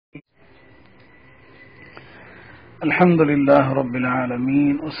الحمد لله رب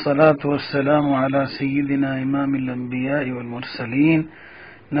العالمين والصلاة والسلام على سيدنا إمام الأنبياء والمرسلين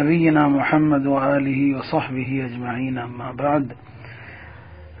نبينا محمد وآله وصحبه أجمعين أما بعد.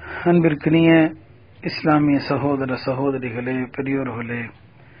 அன்பிற்கினிய இஸ்லாமிய சகோதர சகோதரிகளே, பெரியோர்களே,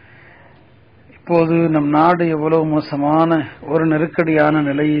 இப்போது நம் நாடு எவ்வளவு மோசமான ஒரு நெருக்கடியான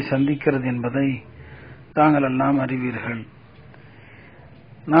நிலையை சந்திக்கிறது என்பதை தாங்கள் எல்லாம் அறிவீர்கள்.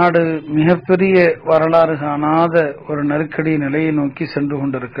 நாடு மிகப்பெரிய வரலாறு காணாத ஒரு நெருக்கடி நிலையை நோக்கி சென்று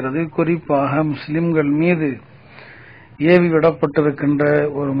கொண்டிருக்கிறது. குறிப்பாக முஸ்லிம்கள் மீது ஏவி விடப்பட்டிருக்கின்ற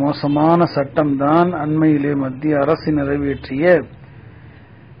ஒரு மோசமான சட்டம்தான் அண்மையிலே மத்திய அரசு நிறைவேற்றிய,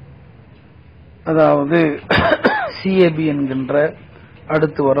 அதாவது சிஏபி என்கின்ற,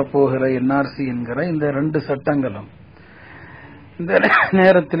 அடுத்து வரப்போகிற என்ஆர்சி என்கிற இந்த 2 சட்டங்களும். இந்த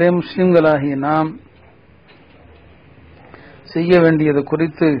நேரத்திலே முஸ்லிம்களாகிய நாம் செய்ய வேண்டியது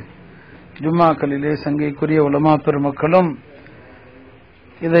குறித்து ஜும்மாக்களிலே சங்கைக்குரிய உலமா பெருமக்களும்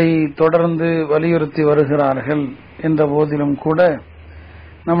இதை தொடர்ந்து வலியுறுத்தி வருகிறார்கள் என்ற போதிலும் கூட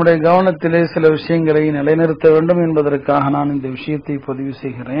நம்முடைய கவனத்திலே சில விஷயங்களை நிலைநிறுத்த வேண்டும் என்பதற்காக நான் இந்த விஷயத்தை பதிவு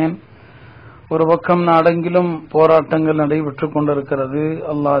செய்கிறேன். ஒரு பக்கம் நாடெங்கிலும் போராட்டங்கள் நடைபெற்றுக் கொண்டிருக்கிறது.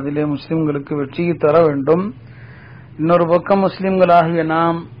 அல்லாஹ் அதிலே முஸ்லிம்களுக்கு வெற்றியை தர வேண்டும். இன்னொரு பக்கம் முஸ்லிம்களாகிய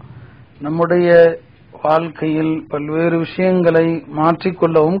நாம் நம்முடைய வாழ்க்கையில் பல்வேறு விஷயங்களை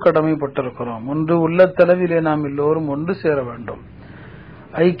மாற்றிக்கொள்ளவும் கடமைப்பட்டிருக்கிறோம். ஒன்று, உள்ளத்தளவிலே நாம் எல்லோரும் ஒன்று சேர வேண்டும்,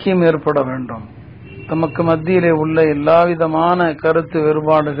 ஐக்கியம் ஏற்பட வேண்டும். நமக்கு மத்தியிலே உள்ள எல்லாவிதமான கருத்து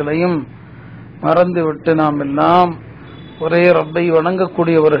வேறுபாடுகளையும் மறந்துவிட்டு நாம் எல்லாம் ஒரே ரப்பை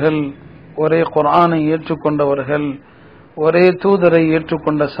வணங்கக்கூடியவர்கள், ஒரே குர்ஆனை ஏற்றுக்கொண்டவர்கள், ஒரே தூதரை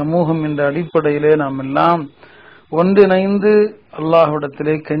ஏற்றுக்கொண்ட சமூகம் என்ற அடிப்படையிலே நாம் எல்லாம் ஒன்றிணைந்து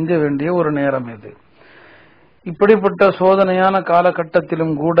அல்லாஹ்விடத்திலே கெஞ்ச வேண்டிய ஒரு நேரம் இது. இப்படிப்பட்ட சோதனையான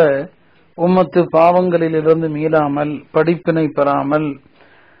காலகட்டத்திலும் கூட உம்மத்து பாவங்களிலிருந்து மீளாமல், படிப்பினை பெறாமல்,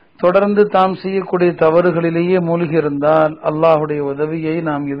 தொடர்ந்து தாம் செய்யக்கூடிய தவறுகளிலேயே மூழ்கியிருந்தால் அல்லாஹுடைய உதவியை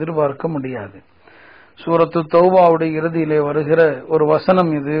நாம் எதிர்பார்க்க முடியாது. சூரத்து தௌபாவுடைய இறுதியிலே வருகிற ஒரு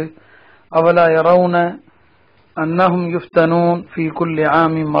வசனம் இது. அவலா யரவுன அன்னஹும் யுஃப்தனூன் ஃபீ குல்லி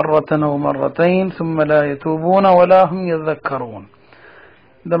ஆமின் மர்ரத்தன் அவ் மர்ரத்தைன் சும்ம லா யதூபூன வலா ஹும் யذكرون.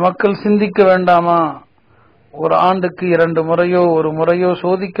 இந்த மக்கள் சிந்திக்க வேண்டாமா, ஒரு ஆண்டுக்கு 2 முறையோ ஒரு முறையோ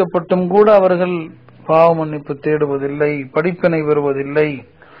சோதிக்கப்பட்டும் கூட அவர்கள் பாவ மன்னிப்பு தேடுவதில்லை, படிப்பினை பெறுவதில்லை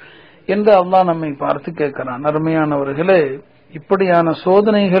என்று அல்லாஹ் நம்மை பார்த்து கேட்கிறான். அருமையானவர்களே, இப்படியான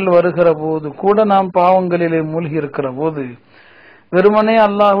சோதனைகள் வருகிற போது கூட நாம் பாவங்களிலே மூழ்கி இருக்கிற போது வெறுமனே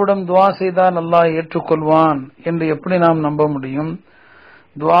அல்லாஹ்விடம் துவா செய்தால் அல்லாஹ் ஏற்றுக்கொள்வான் என்று எப்படி நாம் நம்ப முடியும்?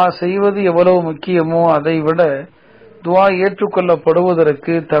 துவா செய்வது எவ்வளவு முக்கியமோ அதை விட துவா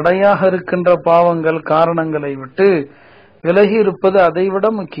ஏற்றுக்கொள்ளப்படுவதற்கு தடையாக இருக்கின்ற பாவங்கள், காரணங்களை விட்டு விலகி இருப்பது அதைவிட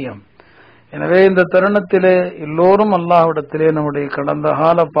முக்கியம். எனவே இந்த தருணத்திலே எல்லோரும் அல்லாஹ்விடத்திலே நம்முடைய கடந்த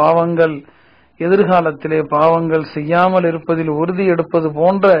கால பாவங்கள், எதிர்காலத்திலே பாவங்கள் செய்யாமல் இருப்பதில் உறுதி எடுப்பது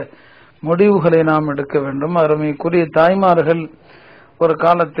போன்ற முடிவுகளை நாம் எடுக்க வேண்டும். அருமைக்குரிய தாய்மார்கள் ஒரு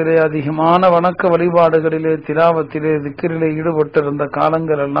காலத்திலே அதிகமான வணக்க வழிபாடுகளிலே, திலாவத்திலே, திக்ரிலே ஈடுபட்டிருந்த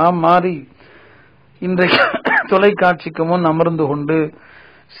காலங்கள் எல்லாம் மாறி இன்றைக்கு தொலைக்காட்சிக்கு முன் அமர்ந்து கொண்டு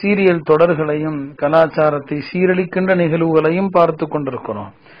சீரியல் தொடர்களையும் கலாச்சாரத்தை சீரழிக்கின்ற நிகழ்வுகளையும் பார்த்து கொண்டிருக்கிறோம்.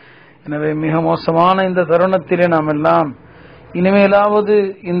 எனவே மிக மோசமான இந்த தருணத்திலே நாம் எல்லாம் இனிமேலாவது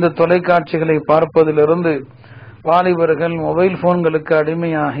இந்த தொலைக்காட்சிகளை பார்ப்பதிலிருந்து, வாலிபர்கள் மொபைல் போன்களுக்கு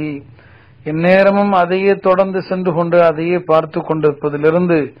அடிமையாகி எந்நேரமும் அதையே தொடர்ந்து சென்று கொண்டு அதையே பார்த்து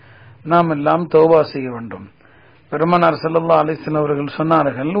கொண்டிருப்பதிலிருந்து நாம் எல்லாம் தௌபா செய்ய வேண்டும். பெருமானார் ஸல்லல்லாஹு அலைஹி வஸல்லம் அவர்கள்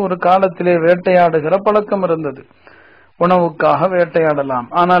சொன்னார்கள், ஒரு காலத்திலே வேட்டையாடுகிற பழக்கம் இருந்தது. உணவுக்காக வேட்டையாடலாம்,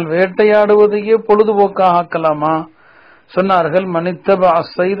 ஆனால் வேட்டையாடுவதையே பொழுதுபோக்காக ஆக்கலாமா? சொன்னார்கள், மனித்தப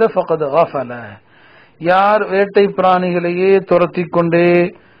அஸ்ஸைத ஃபகத் கஃபல. யார் வேட்டை பிராணிகளையே துரத்தி கொண்டே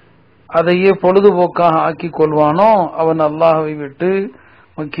அதையே பொழுதுபோக்காக ஆக்கிக் கொள்வானோ அவன் அல்லாஹ்வை விட்டு,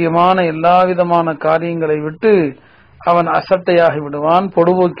 முக்கியமான எல்லா விதமான காரியங்களை விட்டு அவன் அசட்டையாகி விடுவான்,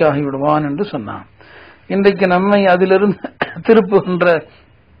 பொடுபோக்காகி விடுவான் என்று சொன்னான். இன்றைக்கு நம்மை அதிலிருந்து திருப்புகின்ற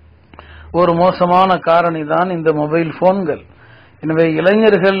ஒரு மோசமான காரணி தான் இந்த மொபைல் போன்கள். எனவே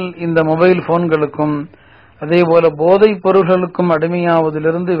இளைஞர்கள் இந்த மொபைல் போன்களுக்கும் அதே போல போதைப் பொருள்களுக்கும்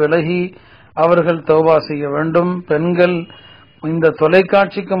அடிமையாவதிலிருந்து விலகி அவர்கள் தௌபா செய்ய வேண்டும். பெண்கள் இந்த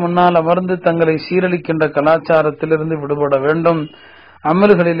தொலைக்காட்சிக்கு முன்னால் அமர்ந்து தங்களை சீரழிக்கின்ற கலாச்சாரத்திலிருந்து விடுபட வேண்டும்.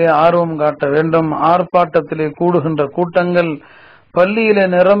 அமல்களிலே ஆர்வம் காட்ட வேண்டும். ஆர்ப்பாட்டத்திலே கூடுகின்ற கூட்டங்கள் பள்ளியிலே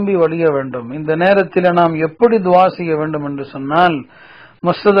நிரம்பி வழிய வேண்டும். இந்த நேரத்தில் நாம் எப்படி துவா செய்ய வேண்டும் என்று சொன்னால்,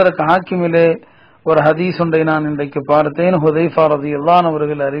 முஸ்ததரக் ஹாக்கிமிலே ஒரு ஹதீஸ் ஒன்றை நான் இன்றைக்கு பார்த்தேன். ஹுதைஃபா ரலியல்லாஹு அன்ஹு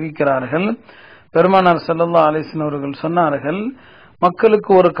அவர்கள் அறிவிக்கிறார்கள், பெருமானார் ஸல்லல்லாஹு அலைஹி வஸல்லம் அவர்கள் சொன்னார்கள்,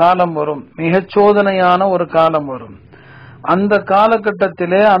 மக்களுக்கு ஒரு காலம் வரும், மிகச் சோதனையான ஒரு காலம் வரும். அந்த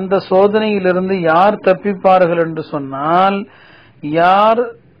காலகட்டத்திலே அந்த சோதனையிலிருந்து யார் தப்பிப்பார்கள் என்று சொன்னால், யார்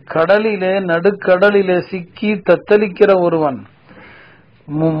கடலிலே நடுக்கடலிலே சிக்கி தத்தளிக்கிற ஒருவன்,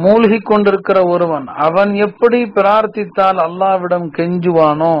 மூழ்கி கொண்டிருக்கிற ஒருவன், அவன் எப்படி பிரார்த்தித்தால் அல்லாஹ்விடம்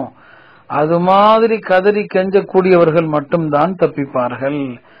கெஞ்சுவானோ அது மாதிரி கதறி கெஞ்சக்கூடியவர்கள் மட்டும்தான் தப்பிப்பார்கள்.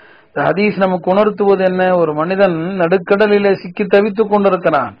 ஹதீஸ் நமக்கு உணர்த்துவது என்ன? ஒரு மனிதன் நடுக்கடலிலே சிக்கி தவித்துக்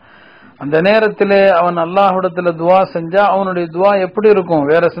கொண்டிருக்கிறான். அந்த நேரத்திலே அவன் அல்லாஹ்விடத்துல துவா செஞ்சா அவனுடைய துவா எப்படி இருக்கும்?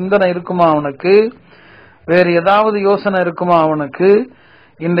 வேற சிந்தனை இருக்குமா அவனுக்கு? வேறு ஏதாவது யோசனை இருக்குமா அவனுக்கு?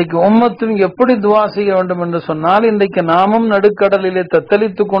 இன்றைக்கு உம்மத்தும் எப்படி துவா செய்ய வேண்டும் என்று சொன்னால், இன்றைக்கு நாமும் நடுக்கடலிலே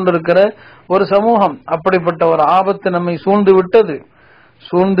தத்தளித்துக் கொண்டிருக்கிற ஒரு சமூகம். அப்படிப்பட்ட ஒரு ஆபத்து நம்மை சூழ்ந்து விட்டது.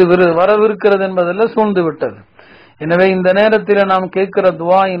 சூழ்ந்து வரவிருக்கிறது என்பதல்ல, சூழ்ந்து விட்டது. எனவே இந்த நேரத்தில் நாம் கேட்கிற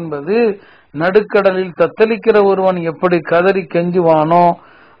துவா என்பது, நடுக்கடலில் தத்தளிக்கிற ஒருவன் எப்படி கதறி கெஞ்சுவானோ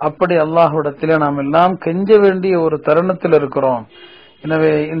அப்படி அல்லாஹ்விடத்திலே நாம் எல்லாம் கெஞ்ச வேண்டிய ஒரு தருணத்தில் இருக்கிறோம்.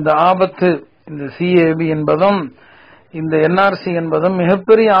 எனவே இந்த ஆபத்து, இந்த சிஏபி என்பதும் இந்த என்ஆர்சி என்பதும்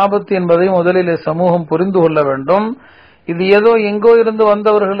மிகப்பெரிய ஆபத்து என்பதை முதலிலே சமூகம் புரிந்து கொள்ள வேண்டும். இது ஏதோ எங்கோ இருந்து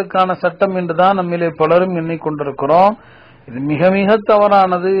வந்தவர்களுக்கான சட்டம் என்றுதான் நம்மிலே பலரும் எண்ணிக்கொண்டிருக்கிறோம். இது மிக மிக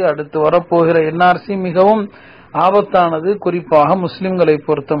தவறானது. அடுத்து வரப்போகிற என்ஆர்சி மிகவும் ஆபத்தானது, குறிப்பாக முஸ்லிம்களை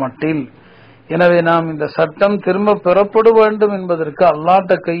பொறுத்த மட்டில். எனவே நாம் இந்த சட்டம் திரும்ப பெறப்பட வேண்டும் என்பதற்கு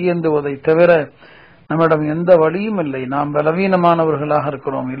அல்லாஹ்ட்ட கையேந்துவதை தவிர நம்மிடம் எந்த வழியும் இல்லை. நாம் பலவீனமானவர்களாக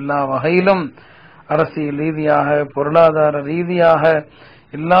இருக்கிறோம். எல்லா வகையிலும், அரசியல் ரீதியாக, பொருளாதார ரீதியாக,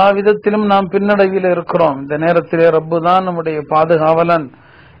 எல்லா விதத்திலும் நாம் பின்னடைவில் இருக்கிறோம். இந்த நேரத்திலே ரப்பு தான் நம்முடைய பாதுகாவலன்.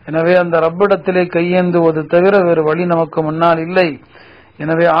 எனவே அந்த ரப்பிடத்திலே கையேந்துவது தவிர வேறு வழி நமக்கு முன்னால் இல்லை.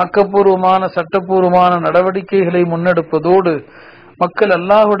 எனவே ஆக்கப்பூர்வமான சட்டப்பூர்வமான நடவடிக்கைகளை முன்னெடுப்பதோடு மக்கள்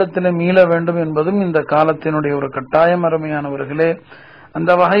அல்லாஹ்விடத்திலே மீள வேண்டும் என்பதும் இந்த காலத்தினுடைய ஒரு கட்டாயம். அருமையானவர்களே,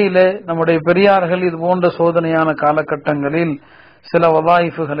 அந்த வகையிலே நம்முடைய பெரியார்கள் இது போன்ற சோதனையான காலகட்டங்களில் சில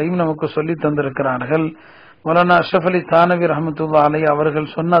வதாயிஃபுகளையும் நமக்கு சொல்லி தந்திருக்கிறார்கள். மௌலானா அஷ்ரஃப் அலி தானவி ரஹ்மத்துல்லாஹி அலைஹி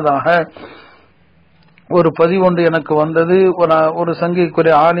அவர்கள் சொன்னதாக ஒரு பதிவொன்று எனக்கு வந்தது. ஒரு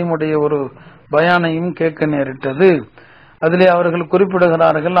சங்கைக்குரிய ஆலிமுடைய ஒரு பயானையும் கேட்க நேரிட்டது. அதிலே அவர்கள்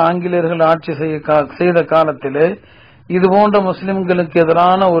குறிப்பிடுகிறார்கள், ஆங்கிலேயர்கள் ஆட்சி செய்த காலத்திலே இது போன்ற முஸ்லிம்களுக்கு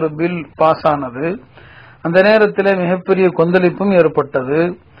எதிரான ஒரு பில் பாஸ் ஆனது. அந்த நேரத்திலே மிகப்பெரிய கொந்தளிப்பும் ஏற்பட்டது.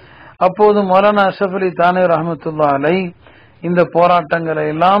 அப்போது மௌலானா அஷ்ரஃப் அலி தானவி ரஹ்மத்துல்லாஹி அலைஹி, இந்த போராட்டங்களை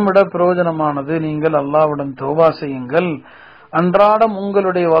எல்லாம் விட பிரயோஜனமானது, நீங்கள் அல்லாஹ்விடம் தௌபா செய்யுங்கள். அன்றாடம்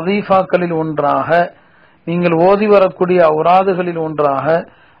உங்களுடைய வதீஃபாக்களில் ஒன்றாக, நீங்கள் ஓதி வரக்கூடிய அவுராதுகளில் ஒன்றாக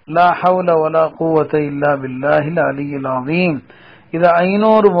லா ஹவ்ல வலா குவத இல்லா பில்லாஹில் அலியில் அஸீம், இதை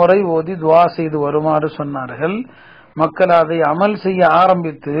 500 முறை ஓதி துஆ செய்து வருமாறு சொன்னார்கள். மக்கள் அதை அமல் செய்ய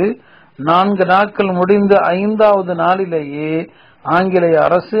ஆரம்பித்து 4 நாட்கள் முடிந்து 5வது நாளிலேயே ஆங்கிலேய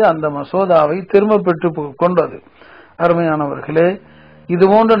அரசு அந்த மசோதாவை திரும்ப பெற்று கொண்டது. அருமையானவர்களே,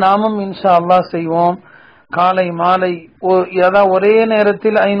 இதுபோன்று நாமும் இன்ஷா அல்லாஹ் செய்வோம். காலை மாலை ஒரே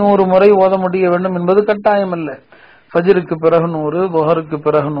நேரத்தில் 500 முறை ஓத முடிய வேண்டும் என்பது கட்டாயம் அல்ல. ஃபஜ்ருக்கு பிறகு 100, துஹருக்கு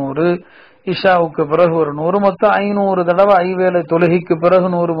பிறகு 100, இஷாவுக்கு பிறகு ஒரு 100, மொத்தம் 500 தடவை ஐவேளை தொழுகைக்கு பிறகு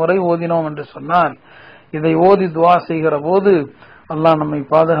 100 முறை ஓதினோம் என்று சொன்னால், இதை ஓதி துஆ செய்கிற போது அல்லாஹ் நம்மை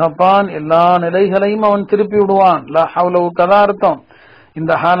பாதுகாப்பான். எல்லா நிலைகளையும் அவன் திருப்பி விடுவான். லா ஹவ்லவுக்கு அதான் அர்த்தம்.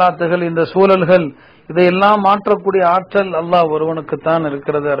 இந்த ஹாலாத்துகள், இந்த சூழல்கள், இதையெல்லாம் மாற்றக்கூடிய ஆற்றல் அல்லாஹ் ஒருவனுக்குத்தான்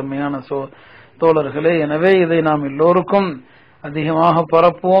இருக்கிறது. அருமையான தோழர்களே, எனவே இதை நாம் எல்லோருக்கும் அதிகமாக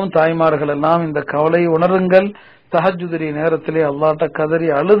பரப்புவோம். தாய்மார்கள் எல்லாம் இந்த கவலை உணருங்கள். தஹஜ்ஜுதுரி நேரத்திலே அல்லாஹ்ட்ட கதறி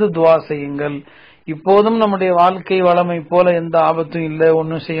அழுது துஆ செய்யுங்கள். இப்போதும் நம்முடைய வாழ்க்கை வளமை போல எந்த ஆபத்தும் இல்லை,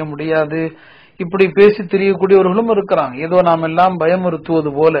 ஒன்னும் செய்ய முடியாது, இப்படி பேசி தெரியக்கூடியவர்களும் இருக்கிறாங்க. ஏதோ நாம் எல்லாம்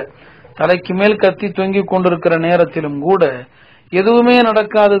பயமுறுத்துவது போல தலைக்கு மேல் கத்தி தொங்கிக் கொண்டிருக்கிற நேரத்திலும் கூட எதுவுமே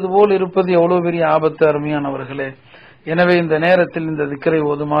நடக்காதது போல் இருப்பது எவ்வளவு பெரிய ஆபத்து. அருமையானவர்களே, எனவே இந்த நேரத்தில் இந்த திக்ரை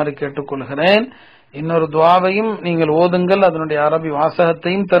ஓதுமாறு கேட்டுக்கொள்கிறேன். இன்னொரு துஆவையும் நீங்கள் ஓதுங்கள். அதனுடைய அரபி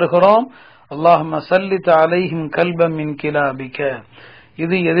வாசகத்தையும் தருகிறோம். அல்லாஹும்ம ஸல்லித் அலைஹிம் கல்பம் மின் கிலாபிக.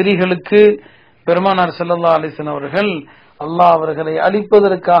 இது எதிரிகளுக்கு பெருமானார் ஸல்லல்லாஹு அலைஹி வஸல்லம் அவர்கள் அல்லாஹ் அவர்களை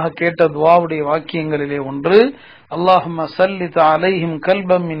அழிப்பதற்காக கேட்ட துஆவுடைய வாக்கியங்களிலே ஒன்று. அல்லாஹும்ம ஸல்லித் அலைஹிம்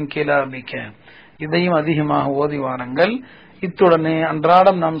கல்பம் மின் கிலாபிக. இதையும் அதிகமாக ஓதி வாருங்கள். இத்துடனே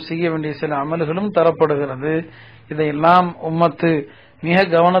அன்றாடம் நாம் செய்ய வேண்டிய சில அமல்களும் தரப்படுகிறது. இதையெல்லாம் உம்மத்து மிக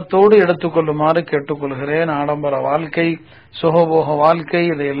கவனத்தோடு எடுத்துக்கொள்ளுமாறு கேட்டுக்கொள்கிறேன். ஆடம்பர வாழ்க்கை, சுகபோக வாழ்க்கை,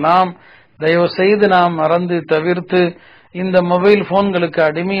 இதையெல்லாம் தயவு செய்து நாம் மறந்து தவிர்த்து இந்த மொபைல் போன்களுக்கு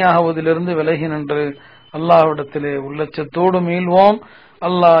அடிமையாகுவதிலிருந்து விலகி நின்று அல்லாஹ்விடத்திலே உள்ளச்சத்தோடு மீள்வோம்.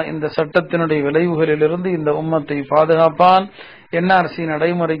 அல்லாஹ் இந்த சட்டத்தினுடைய விளைவுகளிலிருந்து இந்த உம்மத்தை பாதுகாப்பான். என்ஆர்சி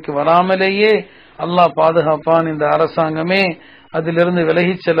நடைமுறைக்கு வராமலேயே அல்லாஹ் பாதுகாப்பான். இந்த அரசாங்கமே அதிலிருந்து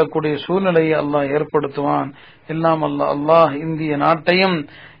விலகிச் செல்லக்கூடிய சூழ்நிலையை அல்லாஹ் ஏற்படுத்துவான். எல்லாம் அல்லாஹ் இந்திய நாட்டையும்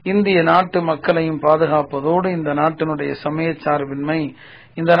இந்திய நாட்டு மக்களையும் பாதுகாப்பதோடு இந்த நாட்டினுடைய சமயச்சார்பின்மை,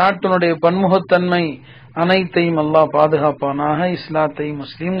 இந்த நாட்டினுடைய பன்முகத்தன்மை அனைத்தையும் அல்லாஹ் பாதுகாப்பானாக. இஸ்லாத்தையும்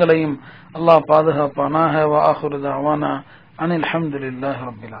முஸ்லிம்களையும் அல்லாஹ் பாதுகாப்பானாக. வ ஆகிரு தஅவானா அனில் ஹம்துலில்லாஹி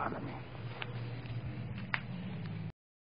ரப்பில் ஆலமீன்.